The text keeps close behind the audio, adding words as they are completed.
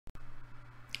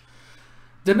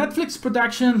The Netflix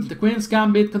production, The Queen's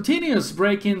Gambit, continues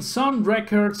breaking some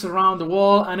records around the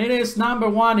world, and it is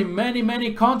 #1 in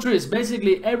many countries.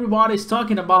 Basically, everybody's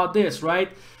talking about this, right?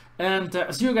 And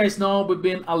as you guys know, we've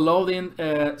been uploading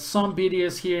some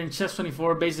videos here in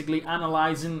Chess24, basically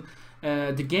analyzing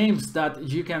the games that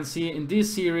you can see in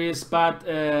this series, but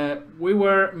we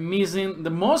were missing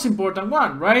the most important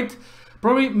one, right?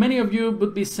 Probably many of you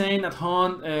would be saying at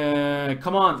home,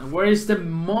 come on, where is the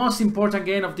most important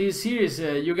game of this series?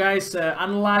 You guys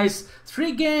analyze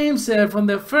 3 games from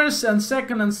the first and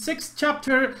second and 6th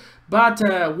chapter, but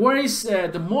where is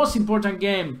the most important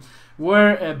game?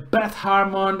 Where Beth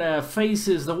Harmon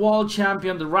faces the world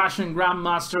champion, the Russian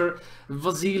Grandmaster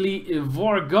Vasily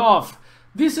Borgov.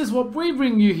 This is what we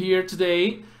bring you here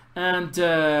today, and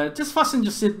just fasten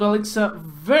your seatbelt. It's a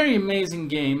very amazing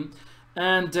game.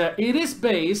 And it is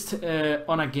based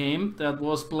on a game that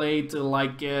was played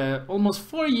like almost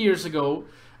 4 years ago.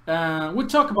 We'll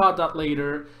talk about that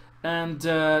later. And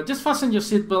just fasten your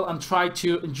seatbelt and try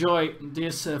to enjoy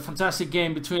this fantastic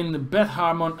game between Beth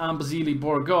Harmon and Vasily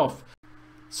Borgov.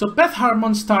 So Beth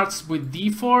Harmon starts with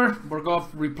d4, Borgov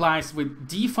replies with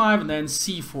d5 and then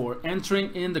c4,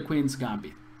 entering in the Queen's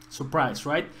Gambit. Surprise,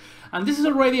 right? And this is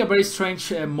already a very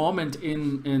strange moment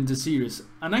in the series,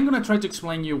 and I'm gonna try to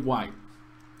explain you why.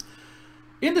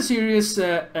 In the series,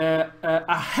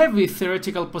 a heavy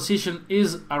theoretical position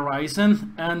is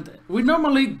arising, and we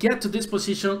normally get to this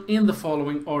position in the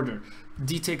following order.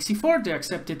 D takes e4, the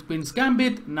accepted Queen's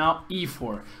Gambit, now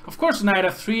e4. Of course, knight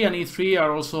f3 and e3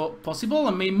 are also possible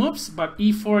and main moves, but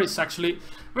e4 is actually a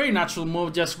very natural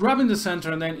move, just grabbing the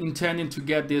center and then intending to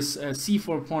get this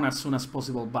c4 pawn as soon as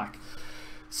possible back.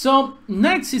 So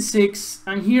knight c6,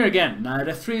 and here again knight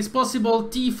f3 is possible,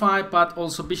 d5, but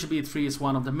also bishop e3 is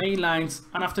one of the main lines,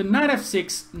 and after knight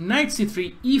f6, knight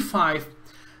c3, e5,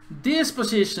 this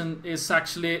position is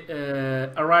actually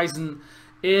arising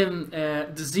in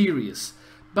the series,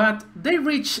 but they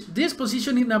reach this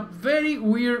position in a very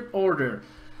weird order.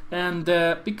 And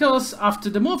because after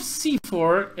the move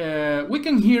c4, we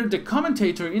can hear the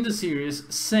commentator in the series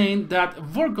saying that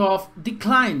Borgov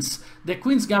declines the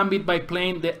Queen's Gambit by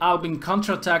playing the Albin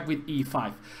counterattack with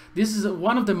e5. This is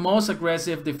one of the most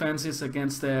aggressive defenses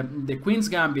against the Queen's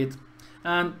Gambit.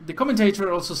 And the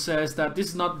commentator also says that this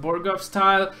is not Borgov's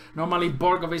style. Normally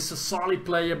Borgov is a solid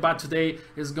player, but today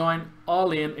is going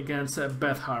all in against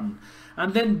Beth Harmon.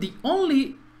 And then the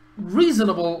only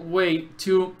reasonable way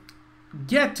to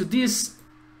get to this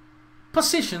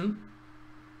position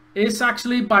is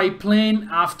actually by playing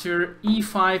after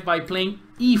e5, by playing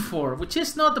e4, which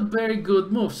is not a very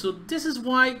good move. So this is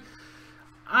why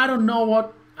I don't know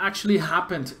what actually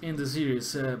happened in the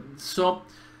series. So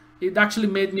it actually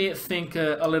made me think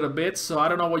a little bit. So I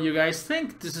don't know what you guys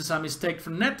think. This is a mistake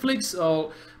from Netflix,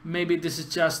 or maybe this is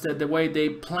just the way they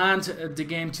planned the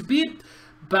game to be.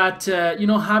 But you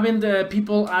know, having the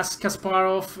people as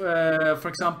Kasparov, for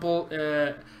example,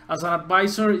 as an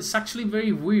advisor is actually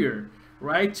very weird,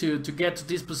 right? To get to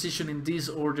this position in this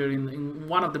order in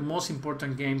one of the most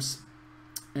important games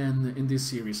in this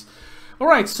series. All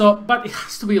right, so but it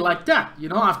has to be like that, you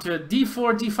know. After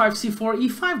d4, d5, c4,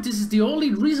 e5, this is the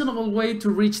only reasonable way to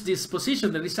reach this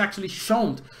position that is actually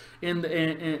shown in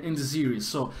the series.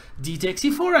 So d takes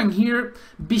e4, and here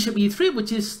bishop e3,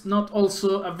 which is not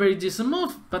also a very decent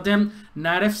move. But then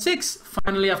knight f6.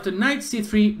 Finally, after knight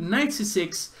c3, knight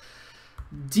c6,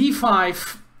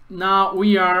 d5. Now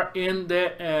we are in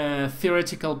the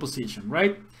theoretical position,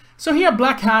 right? So here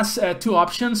black has 2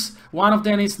 options. One of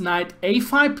them is knight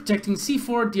a5, protecting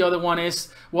c4. The other one is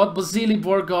what Vasily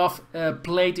Borgov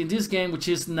played in this game, which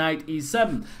is knight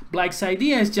e7. Black's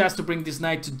idea is just to bring this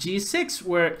knight to g6,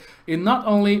 where it not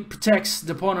only protects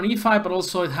the pawn on e5, but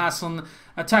also it has some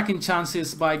attacking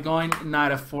chances by going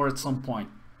knight f4 at some point,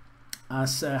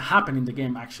 as happened in the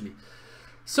game actually.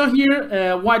 So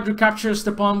here white recaptures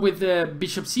the pawn with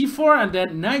bishop c4, and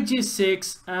then knight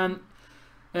g6, and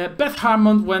Beth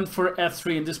Harmon went for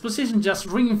f3 in this position, just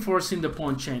reinforcing the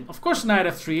pawn chain. Of course, knight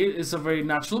f3 is a very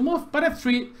natural move, but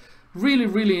f3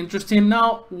 really interesting.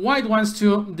 Now white wants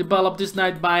to develop this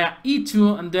knight via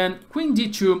e2 and then queen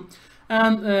d2,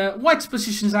 and white's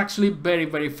position is actually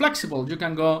very flexible. You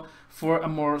can go for a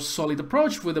more solid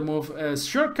approach with the move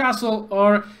short castle,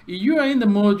 or if you are in the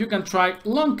mood, you can try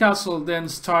long castle, then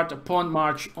start a pawn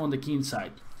march on the king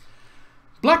side.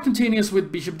 Black continues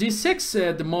with bishop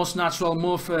d6, the most natural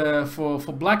move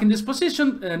for black in this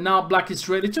position. Now black is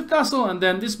ready to castle, and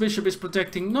then this bishop is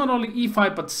protecting not only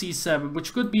e5 but c7,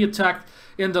 which could be attacked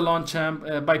in the long jump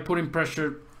by putting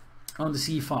pressure on the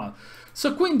c file.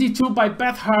 So queen d2 by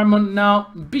Beth Harmon.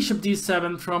 Now bishop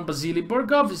d7 from Vasily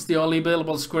Borgov is the only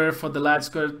available square for the light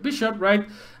squared bishop, right?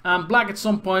 Black at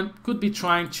some point could be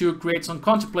trying to create some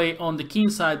counterplay on the king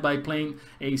side by playing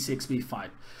a6 b5.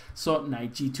 So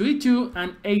knight g2 e2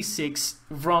 and a6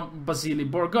 from Vasily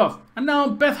Borgov. And now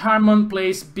Beth Harmon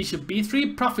plays bishop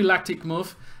b3, prophylactic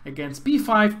move against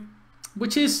b5,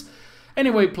 which is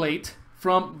anyway played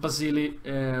from Vasily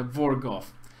Borgov.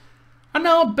 And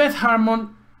now Beth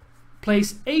Harmon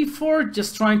plays a4,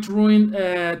 just trying to ruin,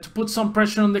 to put some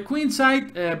pressure on the queen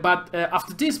side. But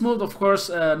after this move, of course,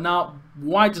 now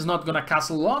white is not gonna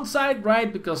castle long side,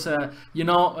 right? Because you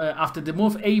know, after the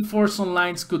move a4, some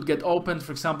lines could get opened,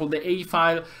 for example the a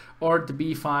file or the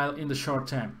b file in the short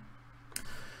term.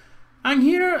 And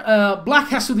here black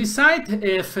has to decide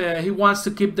if he wants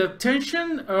to keep the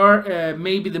tension or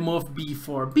maybe the move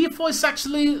b4. b4 is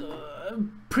actually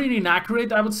pretty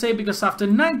inaccurate, I would say, because after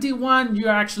 91 you're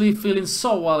actually feeling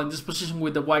so well in this position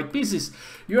with the white pieces.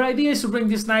 Your idea is to bring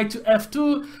this knight to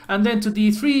f2 and then to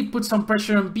d3, put some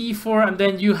pressure on b4, and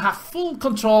then you have full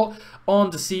control on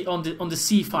the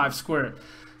c5 square.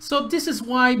 So this is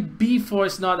why b4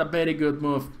 is not a very good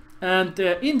move. And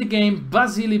in the game,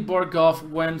 Vasily Borgov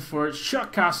went for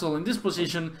short castle in this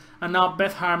position, and now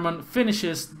Beth Harmon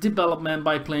finishes development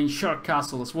by playing short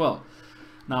castle as well.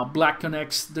 Now black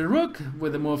connects the rook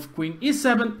with the move queen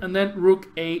e7 and then rook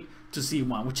a to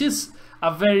c1, which is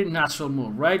a very natural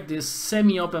move, right? This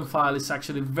semi-open file is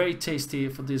actually very tasty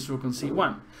for this rook on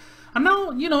c1. And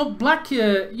now, you know, black,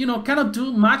 you know, cannot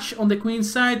do much on the queen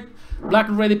side. Black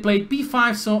already played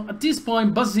b5, so at this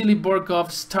point Vasily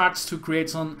Borgov starts to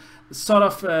create some sort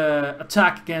of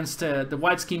attack against the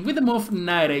white's king with the move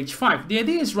knight h5. The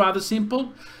idea is rather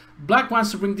simple. Black wants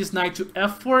to bring this knight to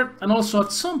f4, and also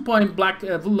at some point black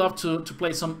would love to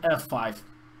play some f5.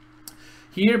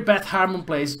 Here Beth Harmon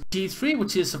plays g3,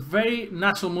 which is a very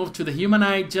natural move to the human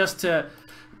eye, just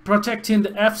protecting the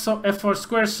f4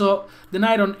 square, so the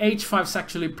knight on h5 is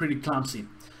actually pretty clumsy.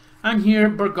 And here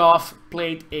Borgov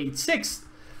played h6.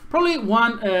 Probably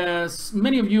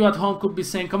many of you at home could be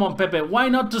saying, come on Pepe, why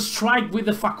not to strike with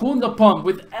the Facundo pawn,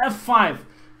 with f5?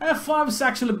 f5 is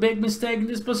actually a big mistake in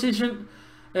this position.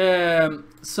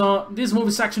 So this move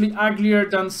is actually uglier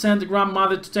than send the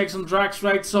grandmother to take some drugs,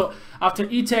 right? So after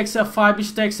e takes f5,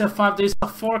 bishop takes f5, there's a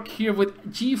fork here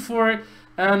with g4,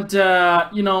 and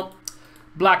you know,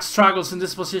 black struggles in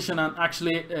this position, and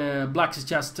actually black is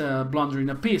just blundering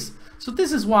a piece. So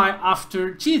this is why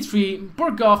after g3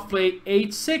 Borgov played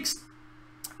h6,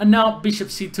 and now bishop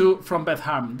c2 from Beth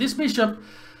Harmon. This bishop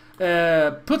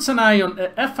puts an eye on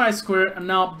f5 square, and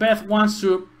now Beth wants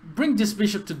to bring this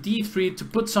bishop to d3 to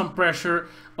put some pressure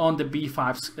on the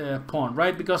b5 pawn,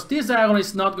 right? Because this diagonal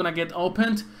is not gonna get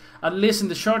opened, at least in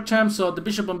the short term, so the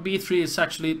bishop on b3 is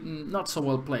actually not so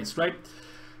well placed, right?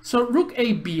 So rook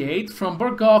a b8 from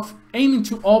Borgov, aiming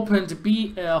to open the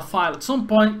b file at some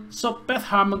point, so Beth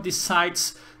Harmon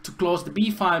decides to close the b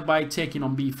file by taking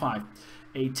on b5.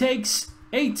 A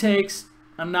takes,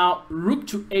 and now rook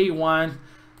to a1,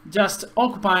 just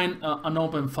occupying an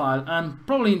open file, and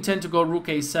probably intend to go rook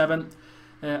a7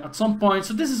 at some point.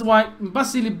 So this is why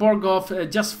Vasily Borgov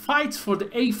just fights for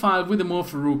the a file with the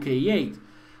move rook a8.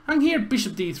 And here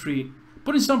bishop d3,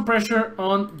 putting some pressure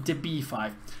on the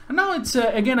b5. And now it's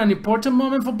again an important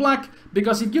moment for black,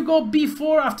 because if you go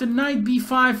b4 after knight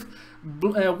b5,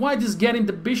 white is getting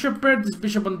the bishop pair. This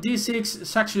bishop on d6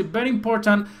 is actually very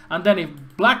important. And then if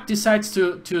black decides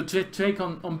to take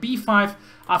on b5,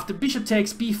 after bishop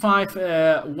takes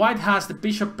b5, white has the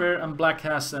bishop pair and black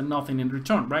has nothing in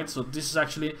return, right? So this is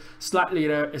actually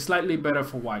slightly better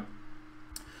for white.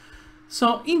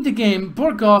 So in the game,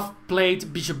 Borgov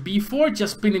played bishop b4,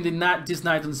 just pinning this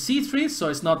knight on c3, so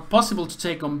it's not possible to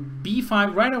take on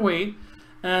b5 right away.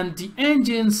 And the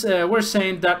engines were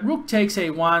saying that rook takes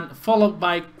a1, followed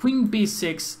by queen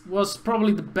b6 was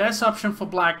probably the best option for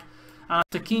black.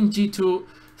 After king g2,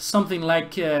 something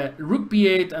like rook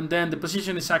b8, and then the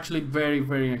position is actually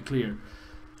very unclear.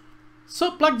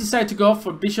 So black decided to go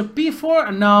for bishop b4,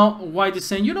 and now white is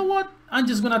saying, you know what, I'm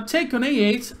just gonna take on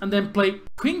a8 and then play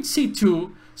queen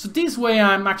c2, so this way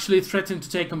I'm actually threatening to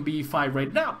take on b5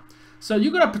 right now. So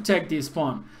you gotta protect this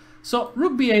pawn. So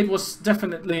rook b8 was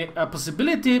definitely a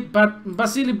possibility, but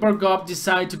Vasily Borgov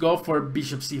decided to go for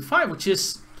bishop c5, which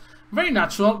is very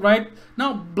natural, right?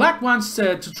 Now black wants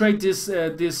to trade this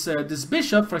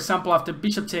bishop. For example, after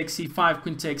bishop takes c5,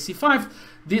 queen takes c5,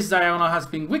 this diagonal has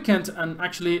been weakened, and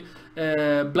actually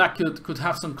black could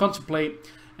have some counterplay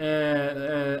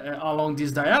along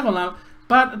this diagonal.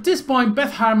 But at this point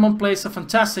Beth Harmon plays a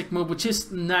fantastic move, which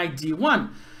is knight d1.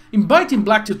 inviting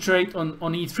black to trade on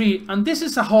e3, and this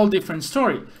is a whole different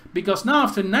story, because now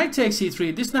after knight takes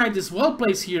e3, this knight is well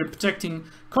placed here, protecting,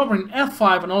 covering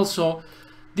f5, and also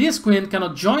this queen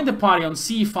cannot join the party on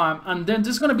c5, and then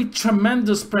there's going to be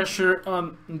tremendous pressure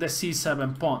on the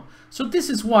c7 pawn. So this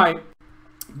is why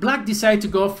black decided to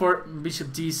go for bishop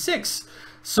d6.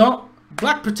 So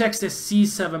black protects the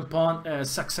c7 pawn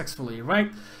successfully,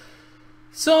 right?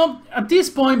 So at this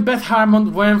point, Beth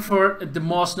Harmon went for the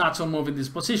most natural move in this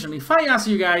position. If I ask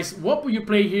you guys, what would you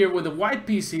play here with the white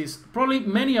pieces? Probably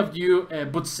many of you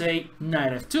would say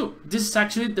knight f2. This is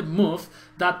actually the move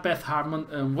that Beth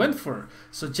Harmon went for.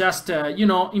 So just, you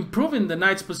know, improving the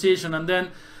knight's position and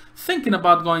then thinking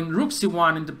about going rook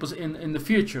c1 in the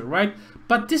future, right?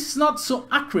 But this is not so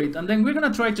accurate, and then we're going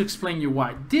to try to explain you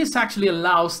why. This actually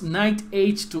allows knight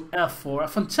h to f4, a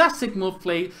fantastic move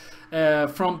played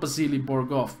from Vasily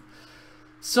Borgov.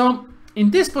 So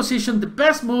in this position, the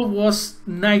best move was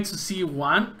knight to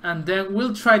c1, and then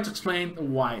we'll try to explain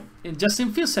why in just a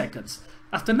few seconds.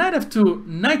 After knight f2,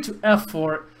 knight to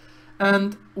f4,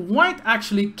 and white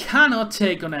actually cannot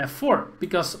take on f4,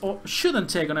 because, or shouldn't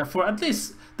take on f4, at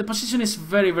least the position is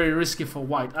very, very risky for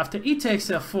white. After e takes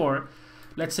f4,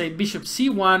 let's say bishop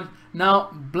c1, now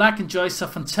black enjoys a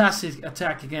fantastic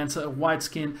attack against white's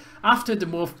king after the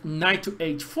move knight to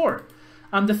h4.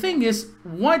 And the thing is,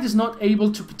 white is not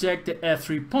able to protect the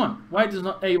f3 pawn. White is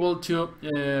not able to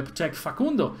protect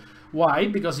Facundo. Why?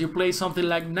 Because you play something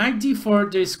like knight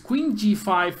d4, there's queen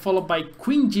g5 followed by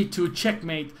queen g2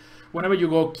 checkmate whenever you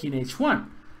go king h1.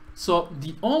 So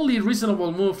the only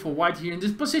reasonable move for white here in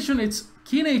this position is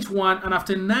king h1, and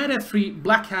after knight f3,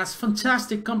 black has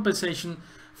fantastic compensation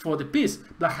for the piece.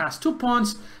 Black has 2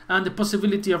 pawns and the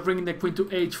possibility of bringing the queen to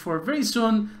h4 very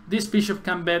soon. This bishop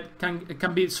can be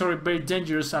very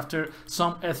dangerous after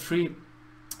some f3,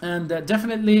 and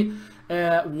definitely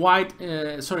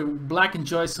black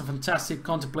enjoys a fantastic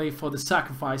counterplay for the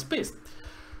sacrifice piece.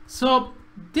 So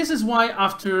this is why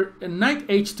after knight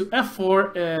h to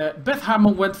f4, Beth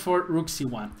Harmon went for rook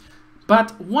c1.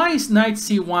 But why is knight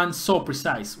c1 so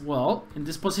precise? Well, in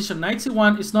this position, knight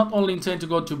c1 is not only intended to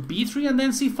go to b3 and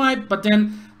then c5, but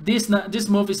then this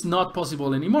move is not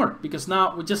possible anymore, because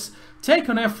now we just take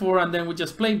on f4 and then we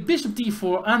just play bishop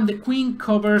d4 and the queen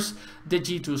covers the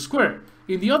g2 square.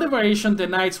 In the other variation, the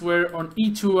knights were on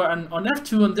e2 and on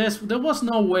f2, and there was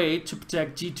no way to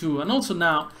protect g2, and also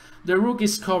now the rook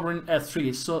is covering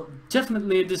f3. So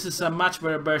definitely this is a much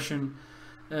better version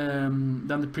than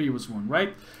the previous one,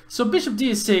 right? So bishop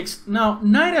d6, now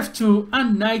knight f2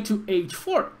 and knight to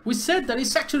h4. We said that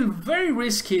it's actually very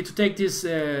risky to take this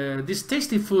this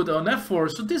tasty food on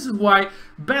f4, so this is why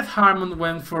Beth Harmon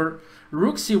went for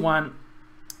rook c1,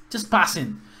 just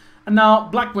passing. And now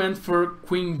black went for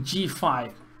queen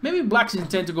g5. Maybe black's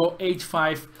intent to go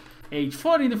h5,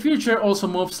 h4 in the future. Also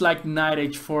moves like knight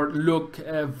h4 look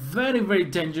very, very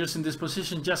dangerous in this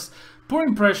position, just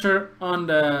pouring pressure on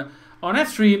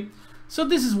f3. So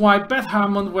this is why Beth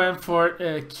Harmon went for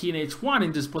king h1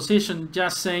 in this position,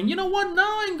 just saying, you know what,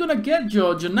 now I'm gonna get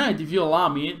your knight if you allow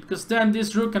me, because then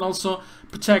this rook can also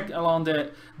protect along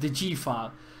the g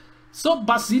file. So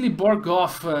Vasily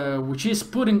Borgov, which is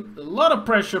putting a lot of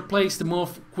pressure, plays the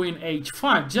move queen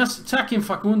h5, just attacking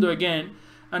Facundo again.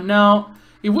 And now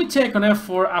if we take on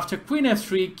f4 after queen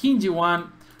f3, king g1,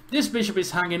 this bishop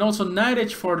is hanging. Also knight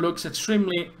h4 looks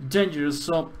extremely dangerous,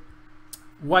 so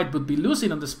white would be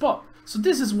losing on the spot. So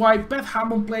this is why Beth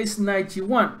Harmon plays knight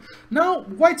g1. Now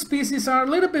white's pieces are a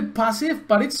little bit passive,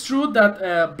 but it's true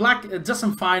that black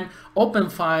doesn't find open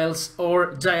files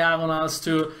or diagonals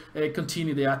to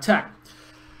continue the attack.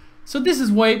 So this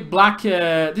is why black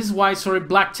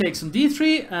black takes on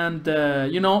d3,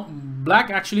 and you know,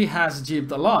 black actually has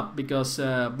jibbed a lot, because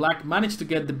black managed to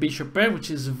get the bishop pair,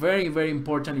 which is very, very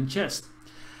important in chess.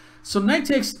 So knight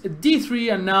takes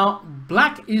d3, and now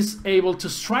black is able to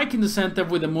strike in the center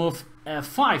with the move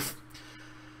f5.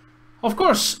 Of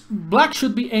course, black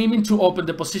should be aiming to open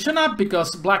the position up,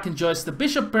 because black enjoys the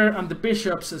bishop pair, and the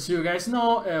bishops, as you guys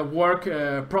know, work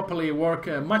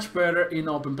much better in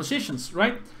open positions,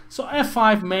 right? So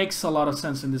f5 makes a lot of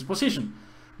sense in this position.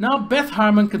 Now Beth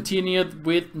Harmon continued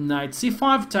with knight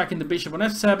c5, attacking the bishop on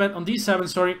f7, on d7,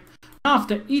 sorry.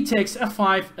 After e takes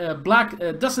f5, black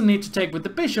doesn't need to take with the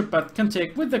bishop, but can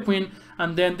take with the queen,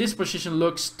 and then this position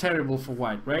looks terrible for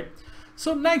white, right?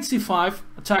 So knight c5,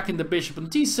 attacking the bishop on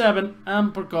d7,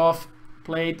 and Borgov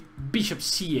played bishop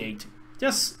c8,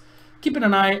 just keeping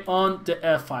an eye on the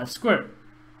f5 square.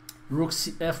 Rook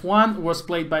f1 was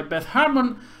played by Beth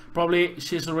Harmon. Probably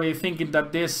she's already thinking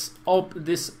that this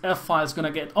f5 is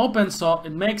gonna get open, so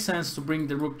it makes sense to bring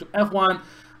the rook to f1,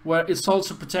 where it's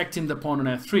also protecting the pawn on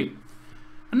f3.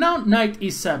 And now knight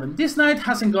e7. This knight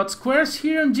hasn't got squares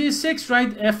here on g6,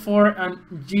 right? f4 and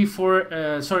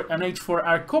g4, sorry, and h4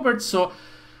 are covered. So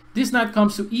this knight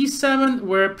comes to e7,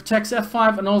 where it protects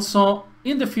f5, and also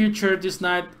in the future this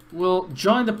knight will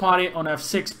join the party on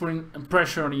f6, putting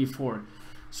pressure on e4.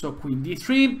 So queen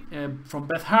d3 from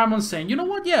Beth Harmon saying, you know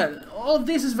what, yeah, all of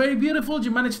this is very beautiful,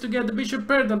 you managed to get the bishop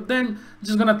paired, but then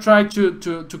just gonna try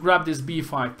to grab this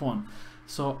b5 pawn.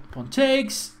 So pawn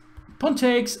takes,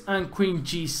 and queen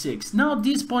g6. Now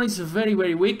this pawn is very,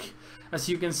 very weak, as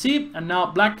you can see, and now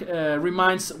black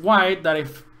reminds white that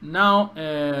if now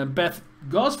Beth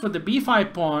goes for the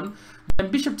b5 pawn,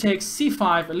 then bishop takes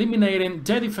c5, eliminating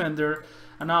the defender.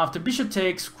 And now after bishop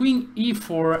takes, queen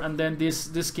e4, and then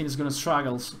this king is gonna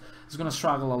struggle. It's gonna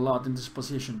struggle a lot in this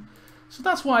position. So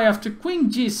that's why after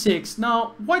queen g6,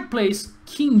 now white plays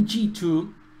king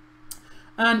g2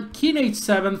 and king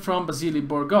h7 from Vasily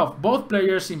Borgov. Both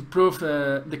players improve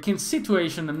the king's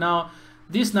situation, and now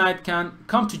this knight can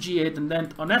come to g8 and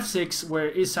then on f6, where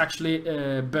it's actually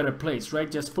a better place, right?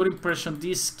 Just putting pressure on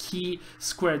this key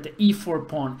square, the e4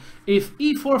 pawn. If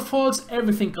e4 falls,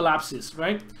 everything collapses,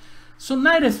 right? So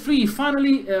knight f3,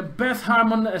 finally Beth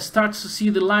Harmon starts to see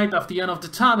the light at the end of the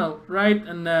tunnel, right?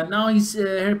 And now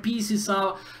her pieces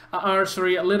are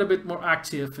a little bit more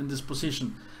active in this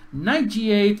position. Knight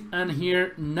g8, and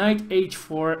here knight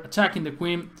h4, attacking the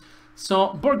queen.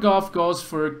 So Borgov goes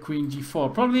for queen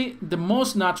g4, probably the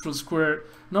most natural square,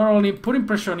 not only putting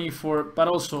pressure on e4, but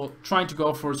also trying to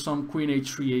go for some queen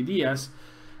h3 ideas.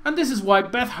 And this is why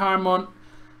Beth Harmon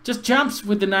just jumps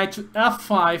with the knight to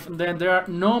f5, and then there are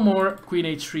no more queen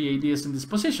h3 ideas in this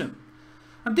position.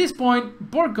 At this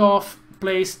point, Borgov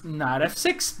plays knight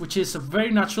f6, which is a very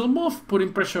natural move,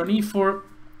 putting pressure on e4,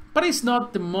 but it's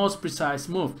not the most precise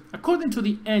move. According to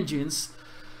the engines,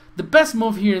 the best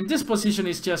move here in this position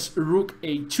is just rook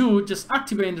a2, just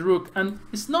activating the rook, and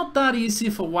it's not that easy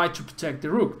for white to protect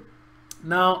the rook.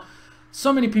 Now,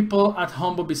 so many people at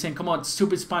home will be saying, come on,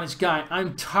 stupid Spanish guy,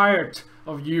 I'm tired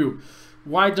of you.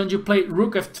 Why don't you play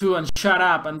rook f2 and shut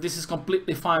up, and this is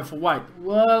completely fine for white?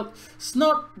 Well, it's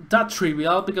not that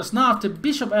trivial, because now after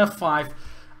bishop f5,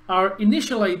 our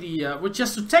initial idea was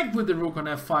just to take with the rook on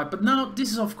f5, but now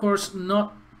this is of course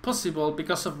not possible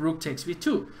because of rook takes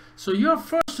b2. So you're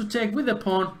forced to take with the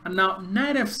pawn, and now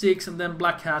knight f6, and then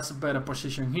black has a better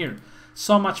position here.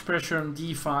 So much pressure on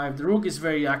d5, the rook is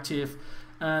very active,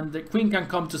 and the queen can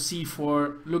come to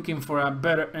c4 looking for a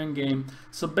better endgame.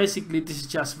 So basically this is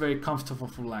just very comfortable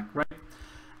for black, right?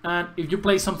 And if you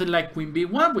play something like queen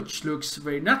b1, which looks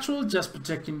very natural, just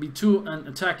protecting b2 and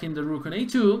attacking the rook on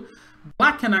a2,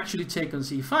 black can actually take on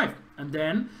c5. And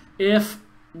then if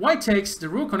white takes the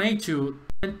rook on a2,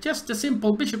 and just a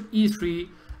simple bishop e3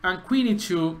 and queen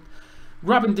e2,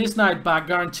 grabbing this knight back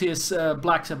guarantees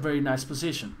black's a very nice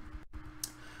position.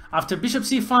 After bishop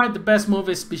c5, the best move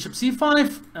is bishop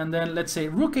c5, and then let's say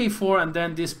rook a4, and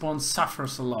then this pawn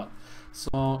suffers a lot.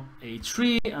 So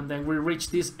a3, and then we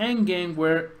reach this endgame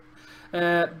where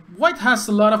white has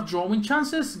a lot of drawing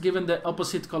chances given the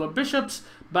opposite color bishops,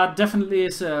 but definitely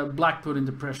is black putting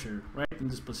the pressure right in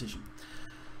this position.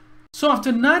 So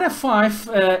after knight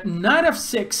f5, knight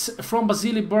f6 from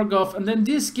Vasily Borgov, and then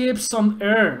this gives some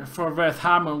air for Beth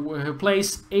Harmon, who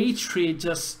plays h3,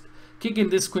 just kicking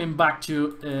this queen back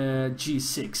to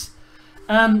g6.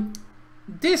 And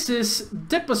this is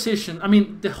the position, I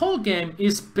mean, the whole game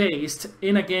is based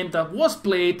in a game that was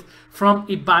played from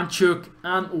Ivanchuk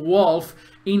and Wolf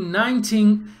in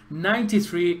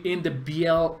 1993 in the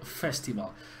BL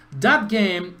Festival. That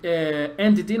game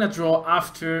ended in a draw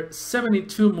after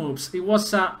 72 moves. It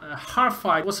was a hard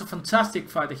fight, it was a fantastic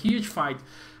fight, a huge fight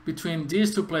between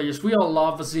these two players. We all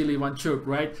love Vasily Ivanchuk,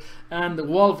 right? And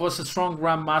Wolf was a strong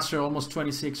grandmaster, almost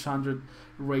 2600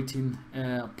 rating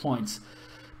points.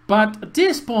 But at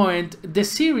this point, the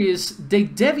series, they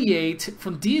deviate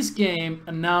from this game,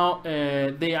 and now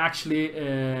they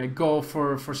actually go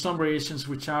for some variations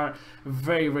which are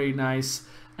very, very nice.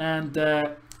 And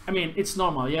I mean, it's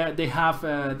normal, yeah. They had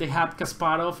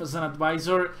Kasparov as an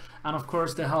advisor, and of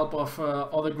course the help of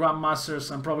other grandmasters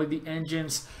and probably the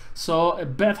engines. So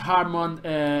Beth Harmon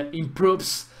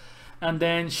improves, and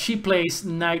then she plays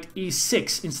knight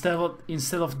e6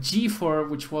 instead of g4,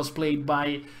 which was played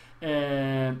by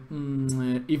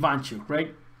Ivanchuk,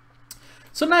 right?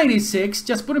 So knight e6,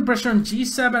 just putting pressure on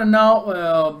g7, and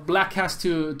now black has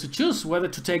to choose whether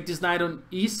to take this knight on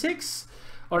e6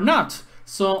 or not.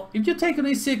 So if you take on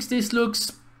e6, this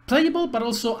looks playable but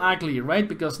also ugly, right?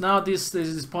 Because now this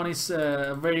pawn is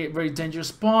a very, very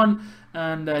dangerous pawn,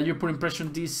 and you're putting pressure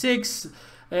on d6.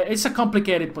 It's a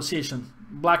complicated position.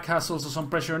 black has also some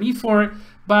pressure on e4,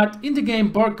 but in the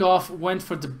game Borgov went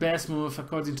for the best move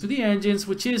according to the engines,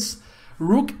 which is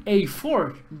rook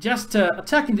a4, just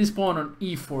attacking this pawn on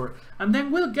e4, and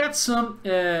then we'll get some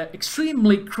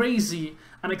extremely crazy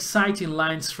and exciting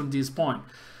lines from this point.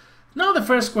 Now the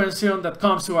first question that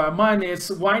comes to our mind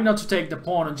is why not to take the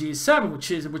pawn on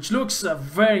g7, which looks a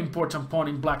very important pawn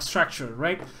in black structure,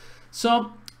 right?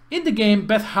 So in the game,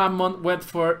 Harmon went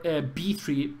for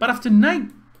b3, but after knight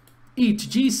e to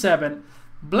g7,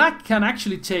 black can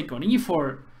actually take on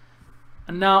e4,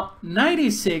 and now knight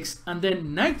e6, and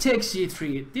then knight takes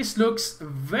g3. This looks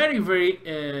very, very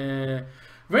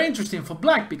interesting for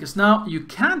black, because now you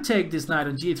can take this knight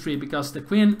on g3 because the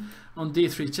queen on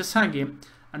d3 is just hanging,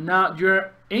 and now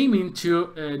you're aiming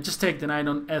to just take the knight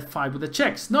on f5 with the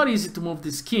checks. Not easy to move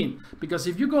this king, because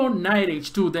if you go knight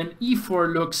h2, then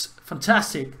e4 looks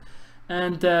fantastic,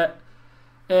 and there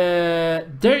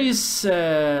is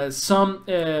some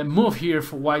move here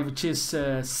for white, which is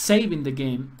saving the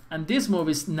game, and this move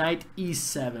is knight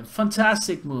e7.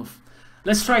 Fantastic move.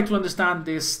 Let's try to understand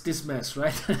this mess,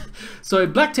 right? So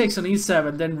if black takes on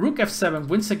e7, then rook f7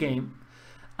 wins the game,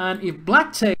 and if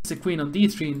black takes the queen on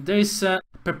d3, there is a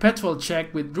perpetual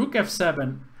check with rook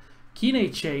f7, king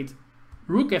h8,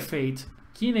 rook f8,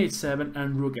 king h7,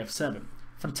 and rook f7.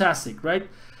 Fantastic, right?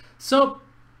 So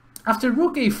after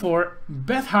rook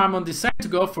a4, Harmon decided to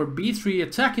go for b3,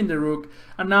 attacking the rook,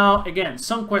 and now again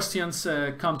some questions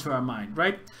come to our mind,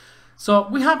 right? So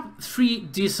we have three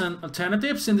decent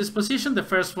alternatives in this position. The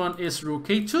first one is rook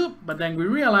a2, but then we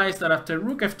realize that after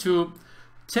rook f2,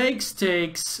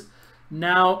 takes,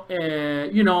 now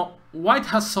you know, white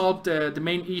has solved the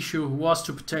main issue, was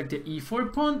to protect the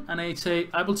e4 pawn, and I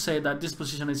would say that this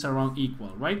position is around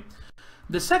equal, right?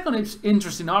 The second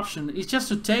interesting option is just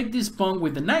to take this pawn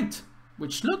with the knight,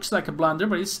 which looks like a blunder,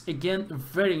 but it's again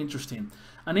very interesting,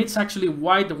 and it's actually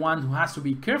white the one who has to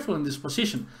be careful in this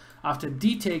position. After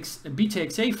b takes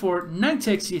a4, knight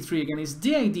takes e3 again is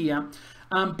the idea,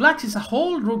 and black is a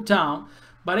whole rook down,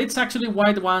 but it's actually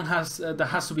white the one that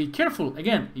has to be careful.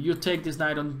 Again, you take this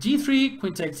knight on g3,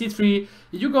 queen takes e3,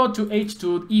 you go to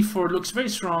h2, e4 looks very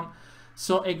strong.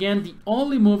 So again, the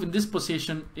only move in this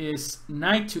position is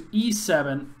knight to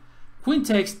e7, queen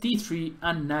takes d3,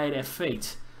 and knight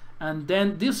f8, and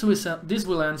then this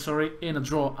will end in a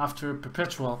draw after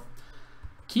perpetual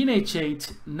king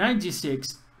h8, knight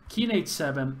g6, king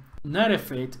h7, knight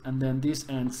f8, and then this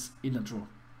ends in a draw.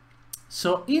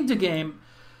 So in the game,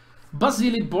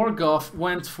 Vasily Borgov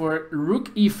went for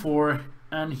rook e4,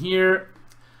 and here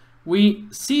we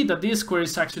see that this square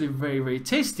is actually very, very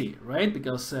tasty, right?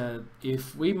 Because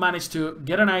if we manage to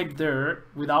get a knight there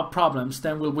without problems,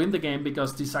 then we'll win the game,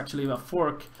 because this is actually a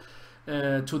fork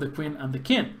to the queen and the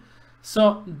king.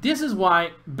 So this is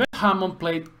why Harmon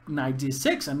played knight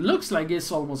d6, and looks like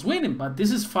it's almost winning, but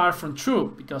this is far from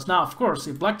true, because now, of course,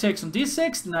 if black takes on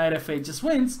d6, knight f8 just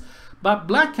wins, but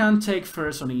black can take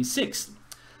first on e6.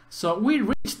 So we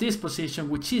reach this position,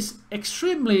 which is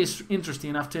extremely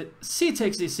interesting after c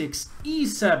takes d6,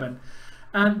 e7,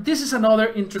 and this is another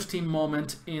interesting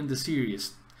moment in the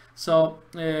series. So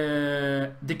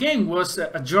the game was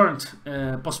adjourned,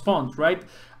 postponed, right,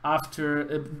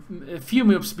 after a few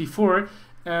moves before,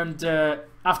 and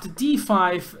after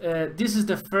d5, this is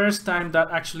the first time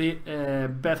that actually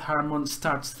Harmon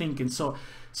starts thinking. So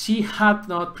she had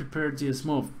not prepared this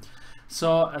move.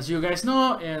 So as you guys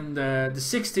know, in the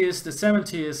 60s, the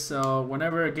 70s,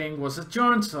 whenever a game was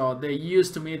adjourned, so they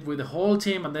used to meet with the whole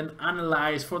team and then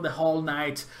analyze for the whole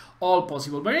night all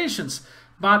possible variations.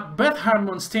 But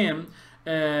Harmon's team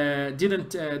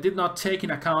did not take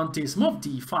in account this move,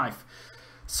 d5.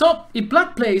 So if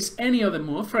black plays any other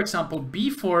move, for example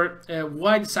b4,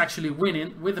 white is actually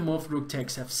winning with the move rook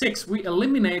takes f6. We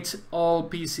eliminate all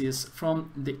pieces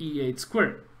from the e8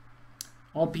 square.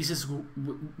 All pieces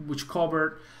which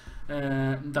cover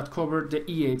the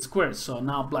e8 square. So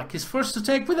now black is forced to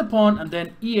take with the pawn, and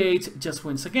then e8 just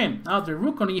wins again. Now the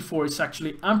rook on e4 is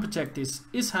actually unprotected,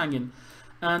 is hanging,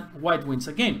 and white wins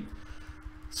again.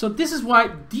 So this is why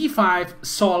d5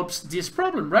 solves this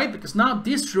problem, right? Because now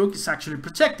this rook is actually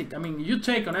protected. I mean, you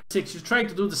take on f6, you try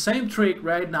to do the same trick,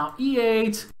 right? Now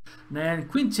e8, then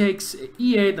queen takes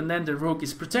e8, and then the rook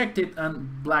is protected,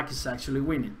 and black is actually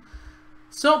winning.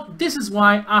 So this is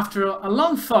why, after a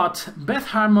long thought,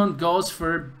 Harmon goes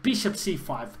for bishop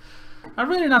c5. A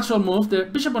really natural move. The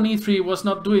bishop on e3 was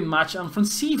not doing much, and from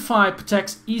c5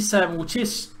 protects e7, which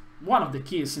is one of the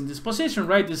keys in this position,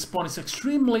 right? This pawn is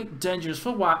extremely dangerous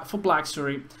for black,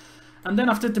 sorry. And then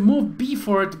after the move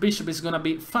b4, the bishop is going to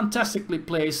be fantastically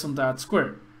placed on that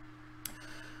square.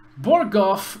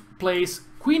 Borgov plays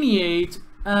queen e8,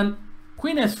 and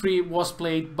Queen f3 was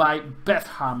played by Beth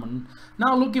Harmon.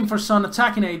 Now looking for some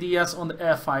attacking ideas on the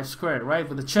f5 square, right,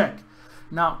 with the check.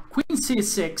 Now Queen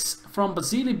c6 from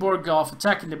Vasily Borgov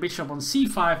attacking the bishop on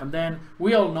c5, and then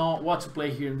we all know what to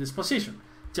play here in this position.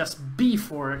 Just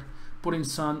b4, putting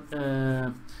some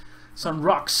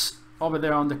rocks over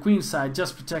there on the queen side,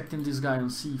 just protecting this guy on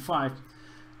c5.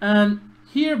 And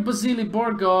here Vasily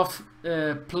Borgov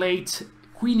played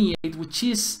Queen e8, which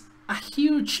is a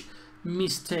huge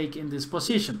mistake in this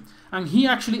position, and he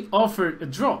actually offered a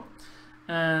draw,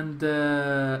 and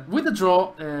with the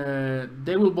draw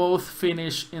they will both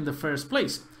finish in the first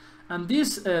place, and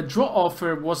this draw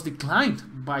offer was declined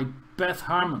by Beth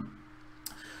Harmon.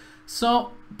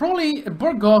 So probably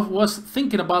Borgov was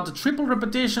thinking about the triple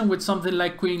repetition with something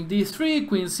like Queen d3,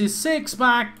 Queen c6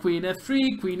 back, Queen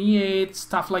f3, Queen e8,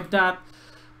 stuff like that.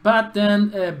 But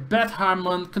then Beth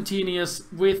Harmon continues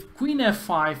with Queen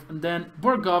f5, and then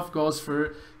Borgov goes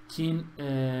for King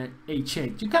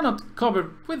h8. You cannot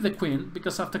cover with the queen,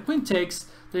 because after queen takes,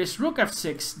 there's Rook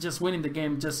f6, just winning the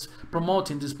game, just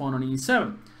promoting this pawn on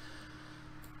e7.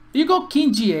 You go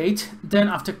King g8, then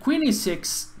after Queen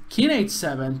e6, King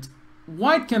h7,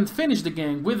 White can finish the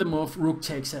game with the move Rook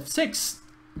takes f6,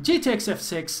 G takes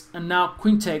f6, and now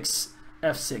Queen takes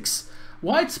f6.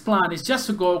 White's plan is just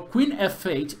to go Queen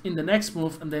f8 in the next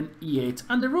move and then e8,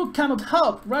 and the Rook cannot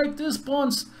help, right? These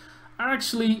pawns are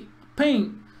actually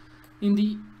pain in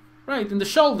the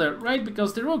shoulder, right?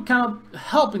 Because the Rook cannot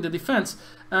help in the defense,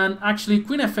 and actually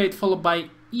Queen f8 followed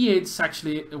by e8 is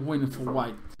actually a win for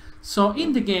White. So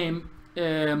in the game,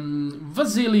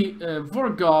 Vasily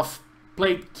Borgov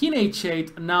played King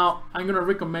h8. Now I'm gonna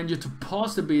recommend you to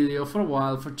pause the video for a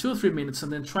while, for 2 or 3 minutes,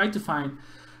 and then try to find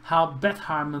how Beth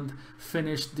Harmon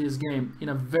finished this game in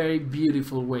a very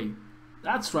beautiful way.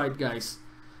 That's right, guys.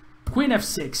 Queen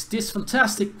f6, this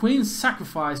fantastic queen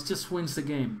sacrifice just wins the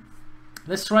game.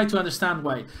 Let's try to understand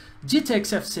why. G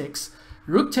takes f6,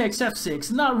 Rook takes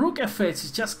f6, now Rook f8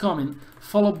 is just coming,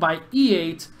 followed by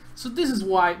e8. So this is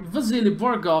why Vasily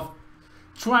Borgov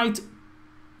tried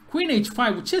Queen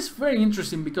h5, which is very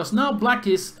interesting, because now Black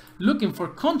is looking for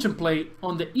contemplate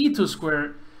on the e2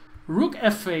 square, Rook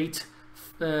f8,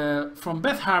 from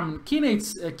Beth Harmon, King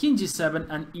g7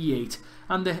 and e8,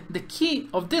 and the key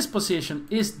of this position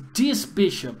is this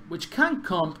bishop, which can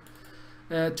come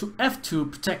to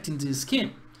f2, protecting this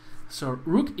king. So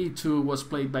Rook e2 was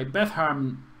played by Beth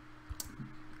Harmon,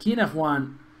 King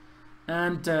f1,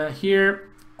 and here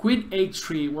Queen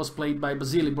h3 was played by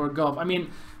Vasily Borgov. I mean,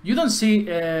 you don't see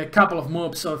a couple of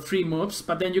moves or 3 moves,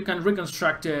 but then you can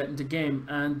reconstruct the game,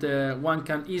 and one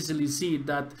can easily see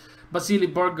that Vasily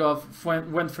Borgov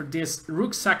went for this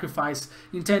rook sacrifice,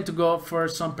 intend to go for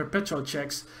some perpetual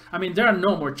checks. I mean, there are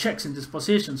no more checks in this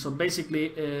position, so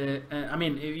basically, I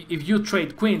mean, if you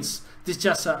trade queens, this is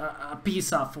just a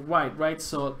piece off for White, right?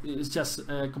 So it's just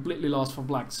completely lost for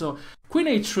Black. So Queen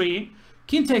h3,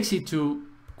 King takes e2,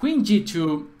 Queen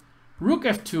g2, Rook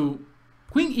f2,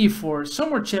 Queen e4, some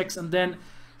more checks, and then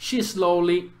she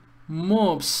slowly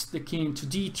moves the king to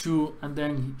d2, and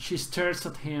then she stares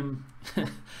at him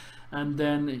and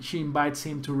then she invites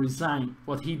him to resign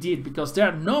what he did, because there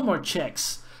are no more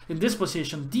checks in this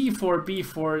position. d4,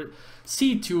 b4,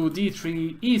 c2,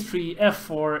 d3, e3,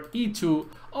 f4, e2,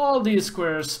 all these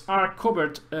squares are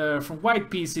covered from white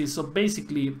pieces, so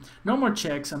basically no more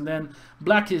checks, and then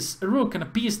Black is a rook and a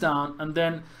piece down, and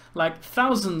then like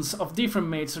thousands of different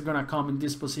mates are gonna come in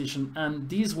this position, and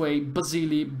this way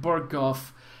Vasily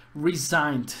Borgov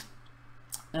resigned.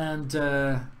 And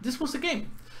this was the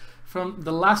game from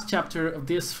the last chapter of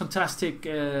this fantastic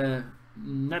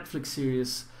Netflix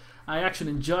series. I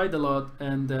actually enjoyed a lot,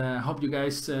 and hope you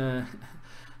guys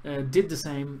did the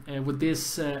same with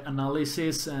this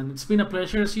analysis, and it's been a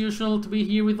pleasure as usual to be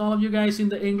here with all of you guys in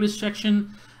the English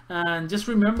section. And just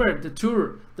remember, the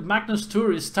tour, the Magnus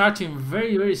Tour, is starting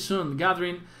very soon,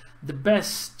 gathering the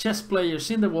best chess players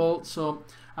in the world. So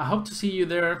I hope to see you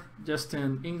there, just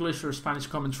in English or Spanish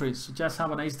commentary. So just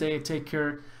have a nice day, take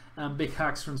care, and big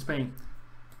hugs from Spain.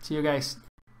 See you guys.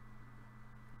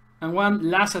 And one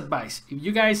last advice: if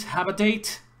you guys have a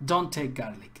date, don't take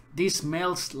garlic. This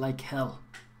smells like hell.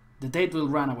 The date will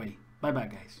run away. Bye bye,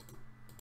 guys.